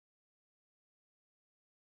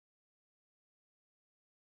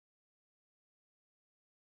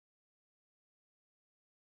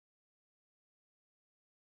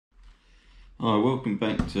Hi, welcome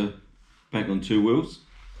back on Two Wheels.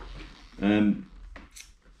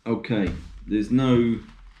 Okay, there's no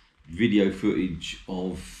video footage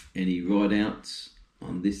of any ride outs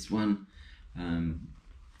on this one.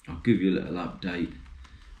 I'll give you a little update.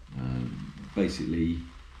 Basically,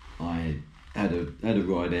 I had a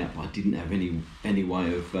ride out. I didn't have any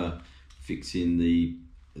way of fixing the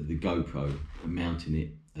GoPro and mounting it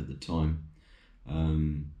at the time.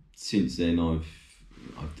 Since then, I've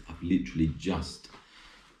literally just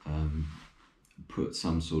put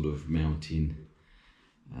some sort of mounting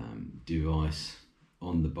device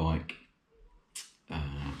on the bike.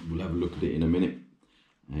 We'll have a look at it in a minute,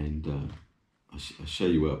 and I'll show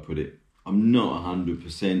you where I put it. I'm not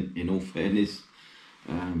 100%, in all fairness.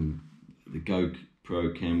 The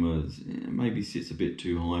GoPro camera maybe sits a bit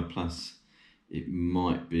too high, plus it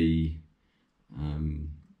might be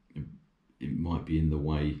in the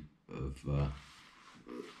way of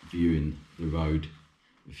viewing the road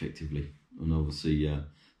effectively, and obviously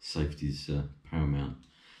safety is paramount.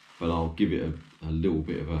 But I'll give it a little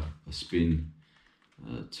bit of a spin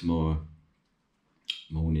tomorrow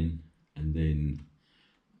morning, and then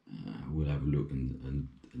we'll have a look and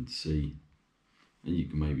see, and you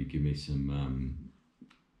can maybe give me some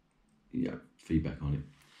feedback on it,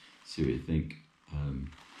 see what you think,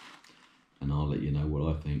 and I'll let you know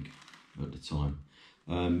what I think at the time.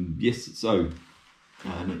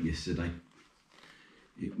 Not yesterday,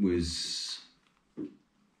 it was,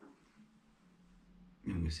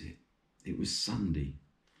 when was it? It was Sunday.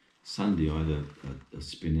 I had a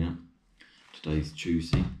spin out. Today's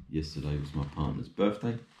Tuesday. Yesterday was my partner's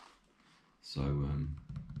birthday, so and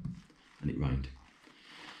it rained.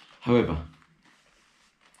 However,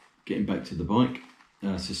 getting back to the bike,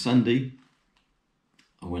 so Sunday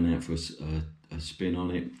I went out for a spin on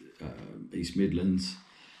it, East Midlands.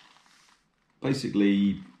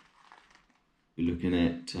 Basically, we're looking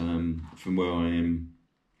at from where I am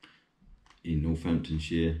in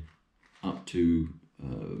Northamptonshire up to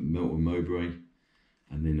Melton Mowbray,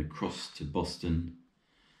 and then across to Boston,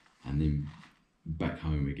 and then back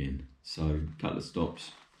home again. So a couple of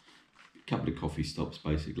stops, a couple of coffee stops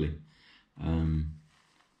basically.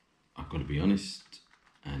 I've got to be honest,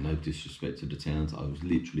 and no disrespect to the towns, I was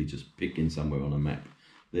literally just picking somewhere on a map.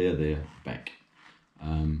 There, back.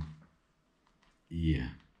 Yeah,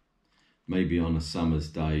 maybe on a summer's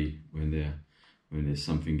day when there's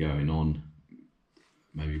something going on,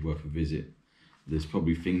 maybe worth a visit. There's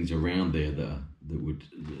probably things around there that would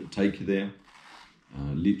take you there.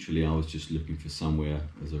 Literally, I was just looking for somewhere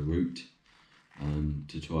as a route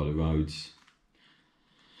to try the roads.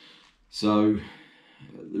 So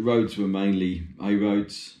the roads were mainly A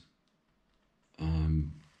roads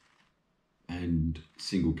and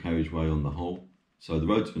single carriageway on the whole. So the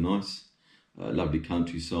roads were nice, lovely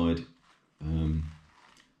countryside. The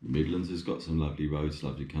Midlands has got some lovely roads,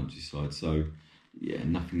 lovely countryside. So yeah,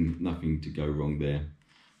 nothing to go wrong there.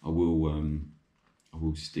 I will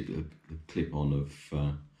stick the clip on of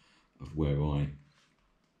where I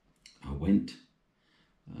went,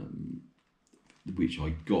 which I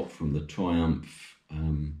got from the Triumph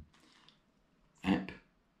app,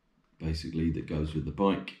 basically, that goes with the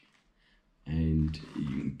bike, and you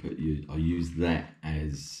can I use that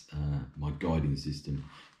as my guiding system.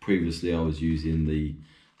 Previously, I was using the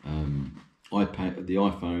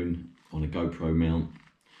iPhone on a GoPro mount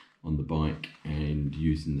on the bike, and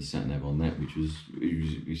using the sat nav on that, which is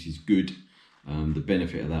good. The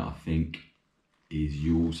benefit of that, I think, is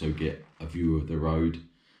you also get a view of the road,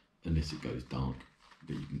 unless it goes dark.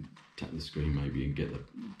 But you can tap the screen maybe and get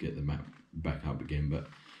the map back up again. But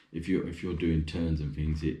if you're doing turns and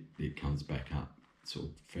things, it comes back up sort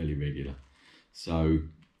of fairly regular. So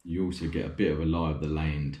you also get a bit of a lie of the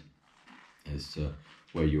land as to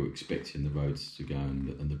where you're expecting the roads to go and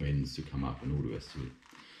the bends to come up and all the rest of it.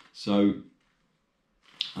 So,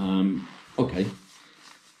 okay,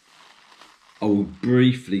 I will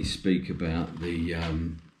briefly speak about the,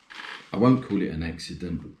 I won't call it an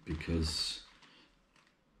accident because,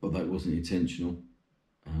 although it wasn't intentional,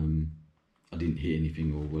 I didn't hit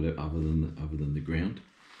anything or whatever other than the ground.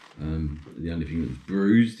 The only thing that was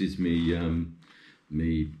bruised is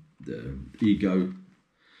the ego.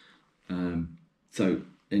 So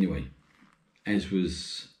anyway, as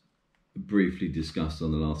was briefly discussed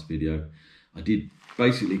on the last video, I did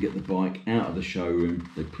basically get the bike out of the showroom.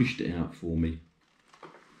 They pushed it out for me,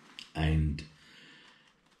 and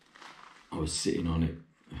I was sitting on it,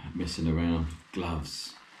 messing around,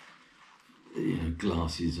 gloves,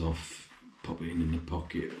 glasses off, popping in the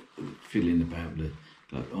pocket, fiddling about the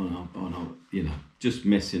glove, on, just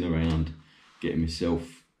messing around, getting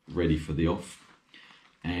myself ready for the off.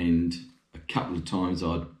 And a couple of times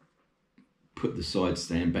I'd put the side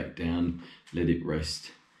stand back down, let it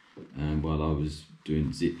rest, while I was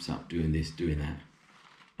doing zips up, doing this, doing that.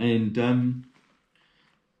 And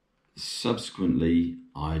subsequently,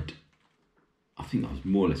 I think I was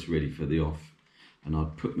more or less ready for the off, and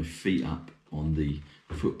I'd put my feet up on the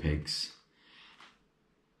foot pegs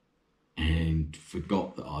and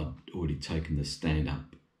forgot that I'd already taken the stand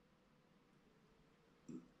up.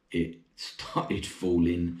 It started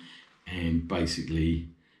falling, and basically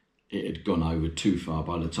it had gone over too far.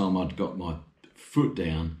 By the time I'd got my foot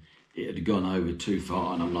down, it had gone over too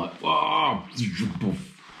far, and I'm like, whoa,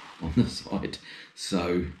 on the side.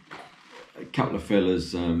 So a couple of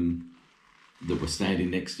fellas that were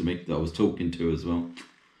standing next to me, that I was talking to as well,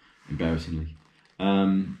 embarrassingly,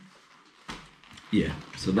 yeah,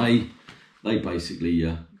 so they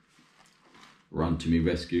basically run to me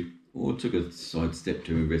rescue, or took a side step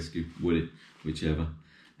to me rescue, whichever,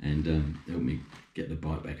 and helped me get the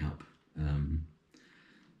bike back up.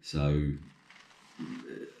 So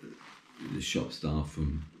the shop staff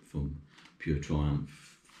from Pure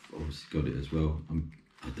Triumph obviously got it as well.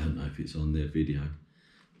 I don't know if it's on their video.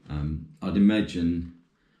 I'd imagine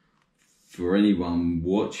for anyone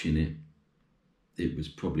watching it, it was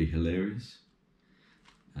probably hilarious.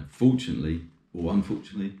 Fortunately, or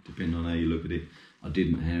unfortunately, depending on how you look at it, I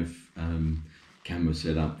didn't have camera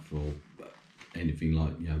set up for anything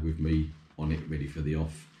like, you know, with me on it ready for the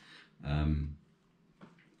off.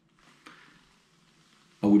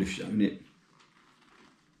 I would have shown it,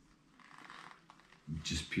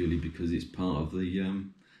 just purely because it's part of the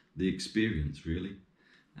experience, really.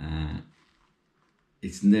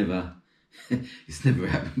 It's never it's never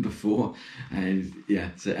happened before, and yeah,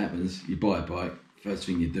 so it happens. You buy a bike, first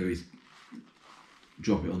thing you do is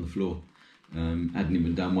drop it on the floor. Hadn't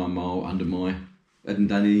even done 1 mile under my, hadn't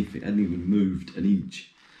done anything, hadn't even moved an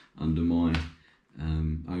inch under my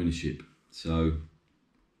ownership. So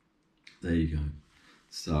there you go.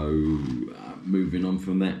 So moving on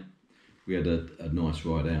from that, we had a nice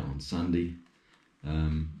ride out on Sunday.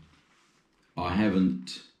 I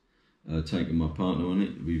haven't taken my partner on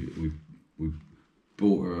it. We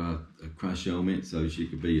bought her a crash helmet so she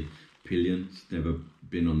could be a pillion. She's never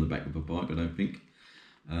been on the back of a bike, I don't think.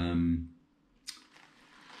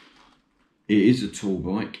 It is a tall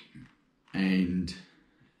bike, and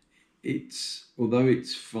it's, although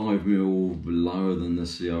it's 5mm lower than the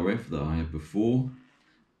CRF that I had before,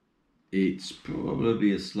 it's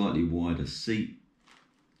probably a slightly wider seat,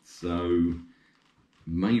 so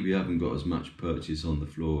maybe I haven't got as much purchase on the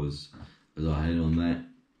floor as I had on that,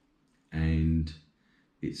 and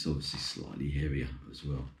it's obviously slightly heavier as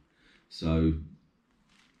well. So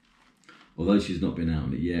although she's not been out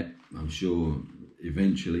on it yet, I'm sure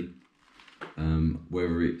eventually,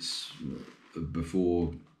 whether it's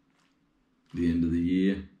before the end of the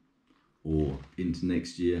year or into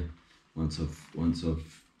next year, once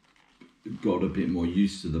I've got a bit more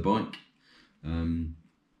used to the bike,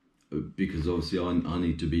 because obviously I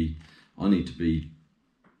need to be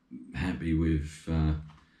happy with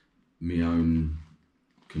my own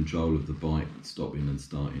control of the bike, stopping and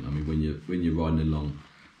starting. I mean, when you're riding along,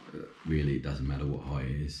 really it doesn't matter what height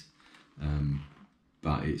it is,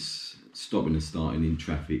 but it's stopping and starting in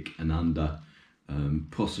traffic and under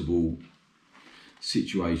possible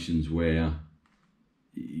situations where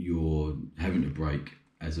you're having to brake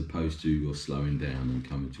as opposed to you're slowing down and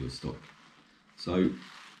coming to a stop. So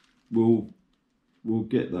we'll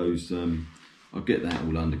get those, I'll get that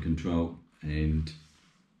all under control, and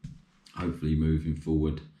hopefully moving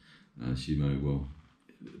forward she may well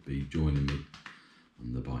be joining me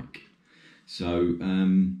on the bike. So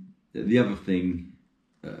the other thing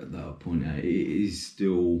that I'll point out, it is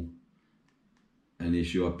still an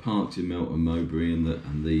issue. I parked in Melton Mowbray, and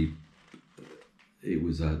it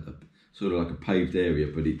was a sort of like a paved area,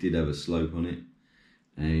 but it did have a slope on it,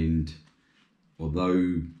 and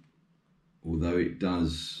although it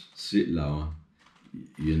does sit lower,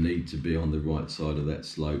 you need to be on the right side of that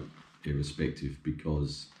slope irrespective,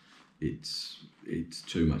 because it's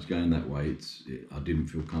too much going that way. I didn't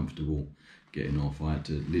feel comfortable getting off. I had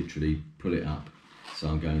to literally pull it up, so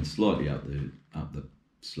I'm going slightly up the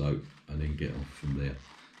slope and then get off from there.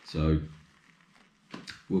 So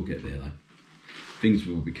we'll get there though. Things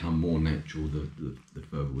will become more natural the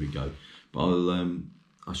further we go. But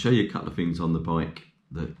I'll show you a couple of things on the bike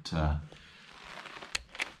that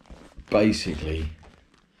basically,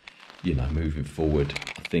 you know, moving forward,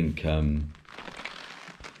 I think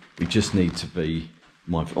we just need to be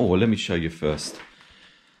mindful. Oh, well, let me show you first.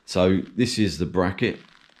 So this is the bracket.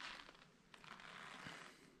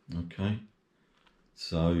 Okay,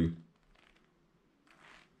 so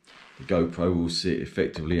the GoPro will sit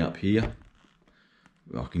effectively up here.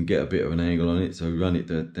 I can get a bit of an angle on it, so run it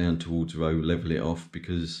down towards the road, level it off,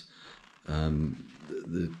 because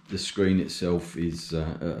the screen itself is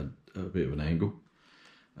at a bit of an angle.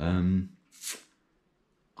 I'm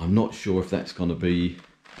not sure if that's going to be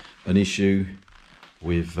an issue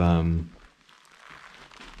with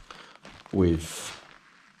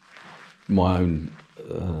my own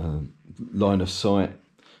line of sight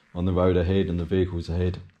on the road ahead and the vehicles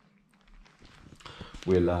ahead.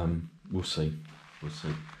 We'll see. We'll see.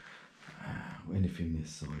 Anything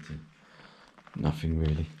this side? Nothing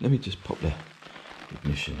really. Let me just pop the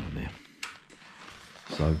ignition on there.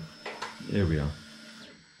 So here we are.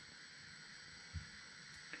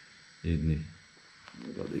 We've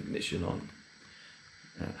got the ignition on.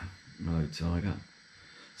 Hello Tiger.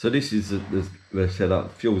 So this is the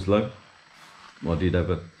setup. Fuel's low. I did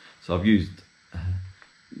have so I've used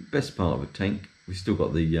best part of a tank. We've still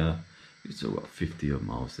got we've still got 50 odd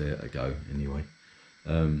miles there to go anyway.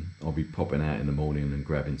 I'll be popping out in the morning and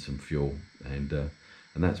grabbing some fuel, and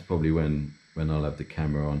that's probably when I'll have the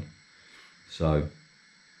camera on. So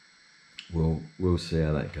we'll see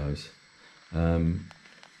how that goes.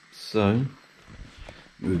 So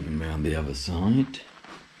moving around the other side.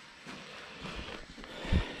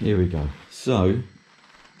 Here we go. So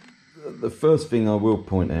the first thing I will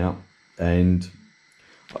point out, and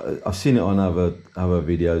I've seen it on other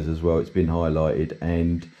videos as well, it's been highlighted,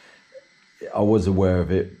 and I was aware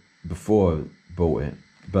of it before I bought it,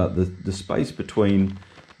 but the space between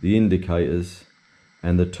the indicators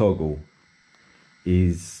and the toggle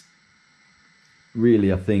is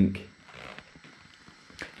really, I think,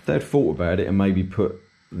 if they'd thought about it and maybe put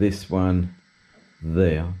this one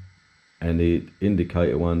there and the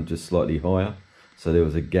indicator one just slightly higher, so there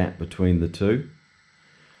was a gap between the two,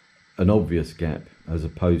 an obvious gap, as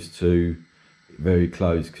opposed to very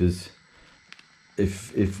close. Because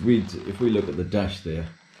if we look at the dash there,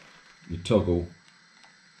 you toggle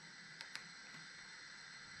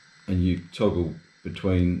and you toggle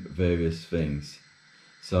between various things.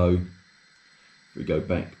 So if we go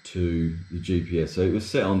back to the GPS, so it was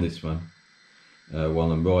set on this one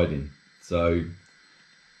while I'm riding, so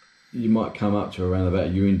you might come up to around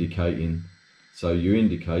about, you're indicating, so you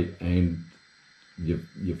indicate and your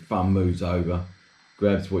thumb moves over,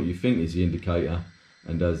 grabs what you think is the indicator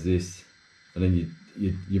and does this, and then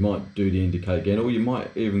you might do the indicator again, or you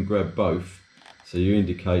might even grab both, so you're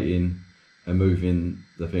indicating and moving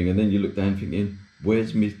the thing, and then you look down thinking,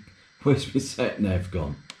 where's my sat nav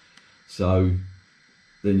gone? So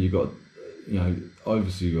then you got,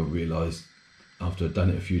 obviously you'll realise after I've done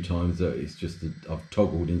it a few times that it's just that I've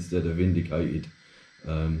toggled instead of indicated,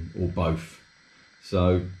 or both.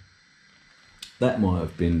 So that might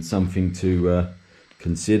have been something to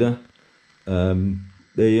consider. There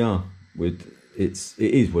you are. It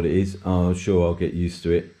is what it is. I'm sure I'll get used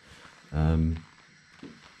to it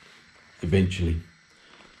eventually.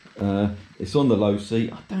 It's on the low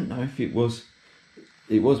seat. I don't know if it was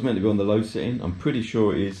meant to be on the low setting. I'm pretty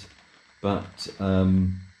sure it is, but I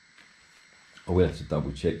will have to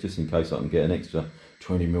double check just in case I can get an extra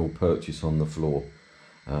 20mm purchase on the floor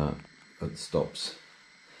at stops.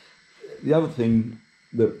 The other thing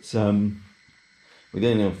that the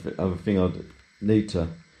other thing I'd need to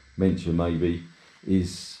mention maybe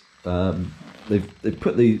is they've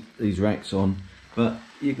put these racks on, but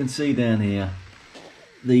you can see down here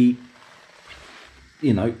if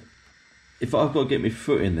I've got to get my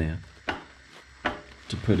foot in there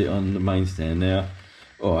to put it on the main stand. Now,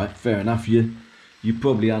 all right, fair enough. You're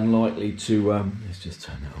probably unlikely to let's just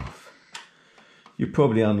turn that off. You're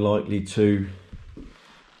probably unlikely to.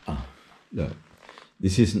 Look,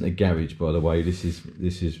 this isn't a garage, by the way. This is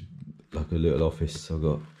like a little office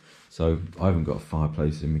so I haven't got a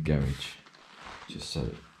fireplace in my garage, just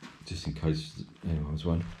in case anyone was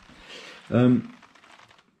wondering.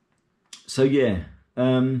 So yeah,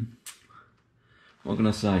 what can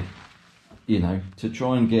I say? To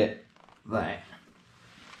try and get that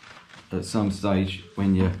at some stage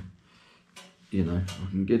when I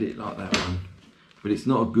can get it like that one, but it's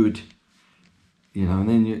not a good. And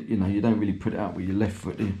then you don't really put it up with your left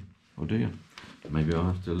foot, do you? Or do you? Maybe I'll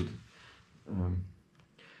have to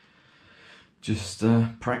just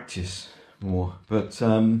practice more. But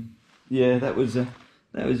yeah, that was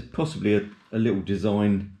possibly a little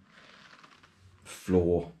design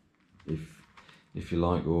flaw, if you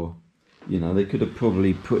like, or they could have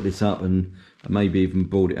probably put this up and maybe even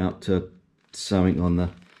brought it up to something on the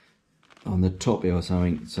top here or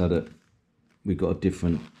something, so that we got a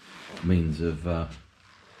different means of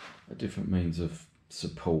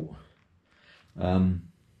support.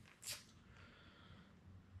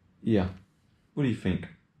 yeah, what do you think?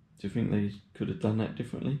 Do you think they could have done that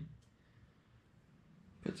differently?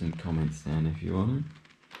 Put some comments down if you want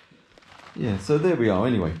to. Yeah, so there we are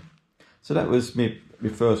anyway. So that was my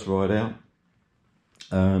first ride out.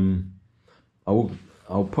 I'll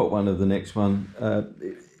put one of the next one.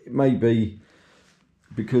 It may be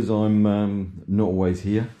because I'm not always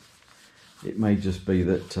here. It may just be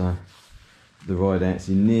that the ride outs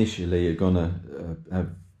initially are gonna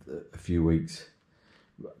have a few weeks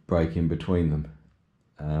break in between them,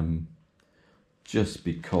 just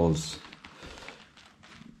because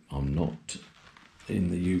I'm not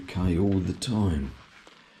in the UK all the time.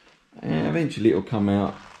 And eventually it'll come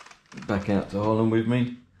back out to Holland with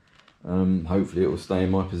me. Hopefully it will stay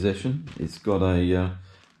in my possession. It's got a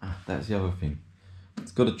that's the other thing,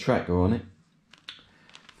 it's got a tracker on it.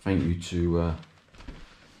 Thank you to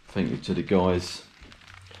the guys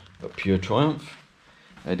at Pure Triumph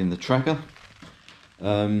adding the tracker.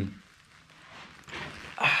 Have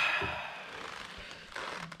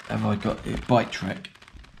I got a bike track?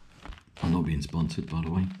 I'm not being sponsored, by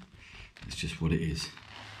the way. It's just what it is.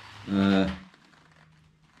 I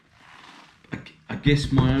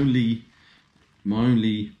guess my only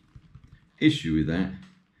issue with that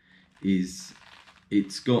is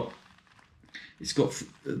it's got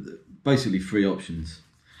basically 3 options.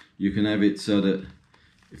 You can have it so that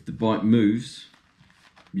if the bike moves,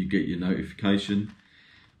 you get your notification.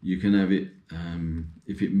 You can have it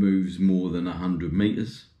if it moves more than 100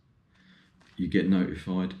 meters, you get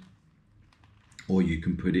notified. Or you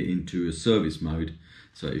can put it into a service mode,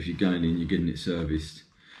 so if you're going in, you're getting it serviced,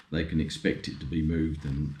 they can expect it to be moved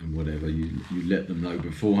and whatever, you let them know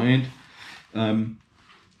beforehand.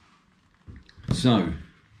 So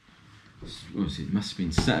what was it? Must have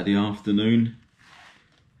been Saturday afternoon.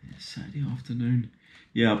 Yeah, Saturday afternoon.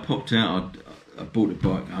 Yeah, I popped out. I brought the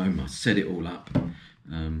bike home. I set it all up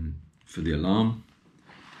for the alarm,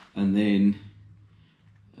 and then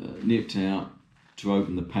nipped out to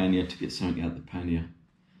open the pannier to get something out the pannier.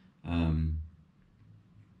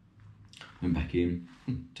 Went back in.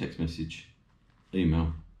 Text message,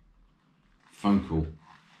 email, phone call.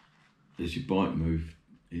 Has your bike moved?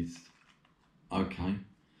 It's okay.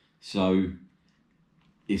 So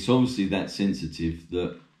it's obviously that sensitive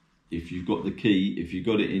that if you've got the key, if you've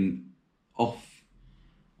got it in off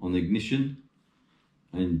on the ignition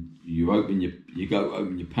and you go open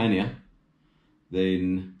your pannier,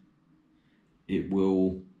 then it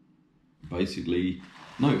will basically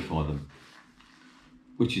notify them,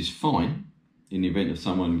 which is fine in the event of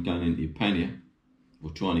someone going into your pannier or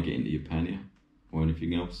trying to get into your pannier or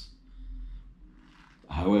anything else.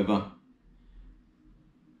 However,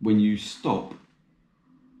 when you stop,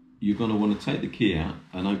 you're going to want to take the key out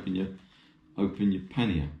and open your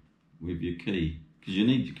pannier with your key, because you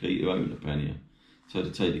need your key to open the pannier. So to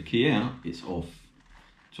take the key out, it's off.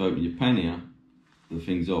 To open your pannier, the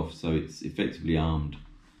thing's off, so it's effectively armed.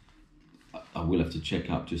 I will have to check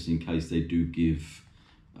up just in case they do give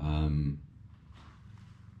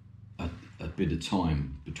a bit of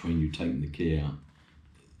time between you taking the key out,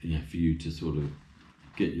 for you to sort of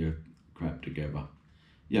get your crap together.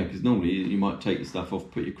 Yeah, because normally you might take your stuff off,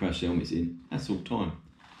 put your crash helmets in, that's all time.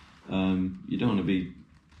 You don't want to be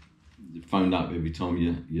phoned up every time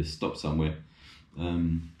you stop somewhere.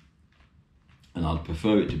 And I'd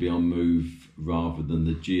prefer it to be on move rather than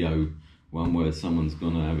the geo one where someone's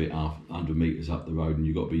going to have it 100 metres up the road and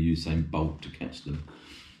you've got to be using Bolt to catch them.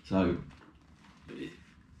 So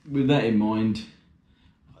with that in mind,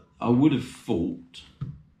 I would have thought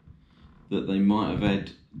that they might have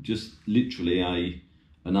had just literally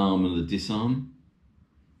an arm and a disarm,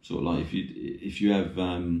 sort of like if you have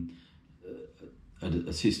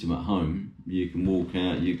a system at home, you can walk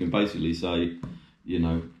out, you can basically say,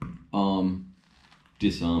 arm,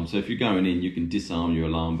 disarm. So if you're going in, you can disarm your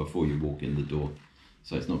alarm before you walk in the door,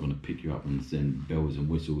 so it's not going to pick you up and send bells and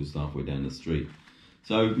whistles halfway down the street.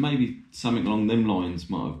 So maybe something along them lines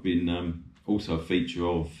might have been also a feature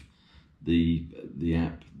of the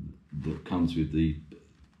app that comes with the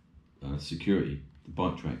security, the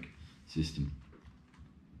bike track system.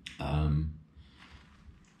 Other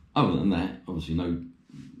than that, obviously no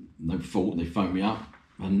fault. They phoned me up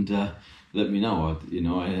and let me know.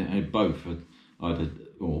 I had both. I had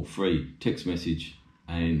all 3: text message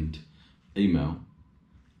and email,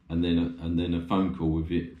 and then a phone call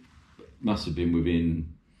with it. Must have been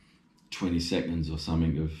within 20 seconds or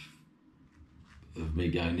something of me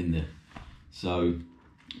going in there. So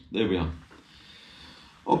there we are.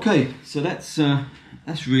 Okay, so that's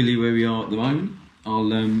really where we are at the moment.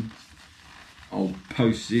 I'll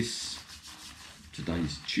post this.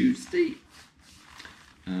 Today's Tuesday.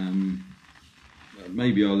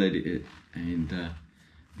 maybe I'll edit it and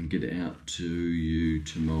get it out to you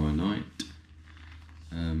tomorrow night.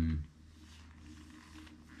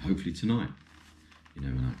 Hopefully tonight. You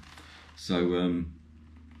never know. So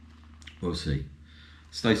we'll see.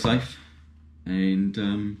 Stay safe and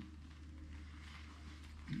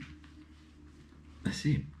that's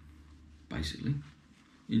it. Basically,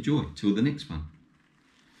 enjoy till the next one.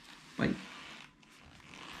 Bye.